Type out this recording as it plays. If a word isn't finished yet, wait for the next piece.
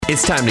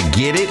It's time to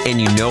get it,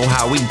 and you know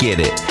how we get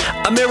it.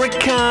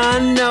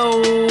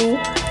 Americano,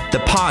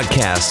 the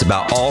podcast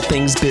about all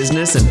things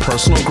business and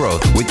personal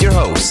growth with your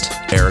host,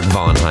 Eric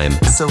Vonheim.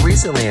 So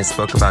recently I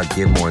spoke about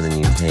give more than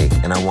you take,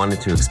 and I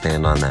wanted to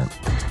expand on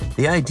that.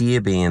 The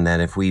idea being that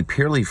if we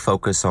purely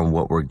focus on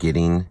what we're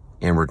getting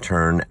in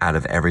return out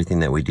of everything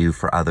that we do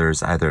for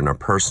others, either in our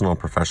personal,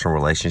 professional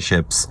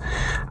relationships,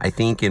 I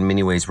think in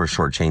many ways we're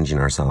shortchanging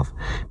ourselves.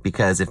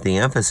 Because if the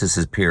emphasis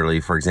is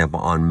purely, for example,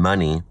 on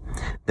money,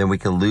 then we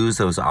can lose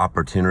those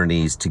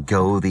opportunities to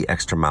go the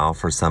extra mile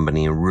for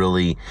somebody and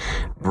really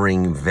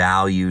bring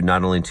value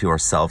not only to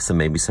ourselves and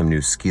maybe some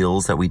new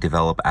skills that we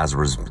develop as a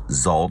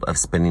result of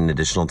spending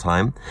additional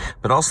time,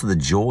 but also the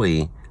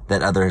joy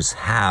that others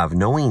have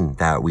knowing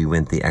that we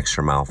went the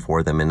extra mile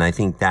for them. And I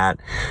think that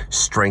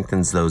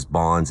strengthens those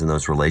bonds and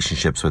those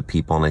relationships with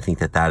people. And I think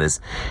that that is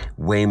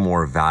way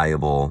more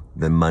valuable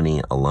than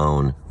money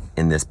alone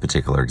in this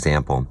particular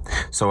example.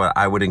 So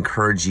I would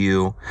encourage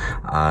you,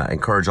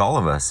 encourage all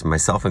of us,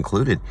 myself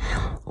included,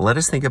 let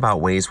us think about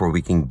ways where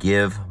we can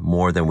give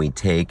more than we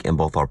take in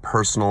both our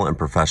personal and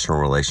professional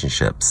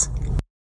relationships.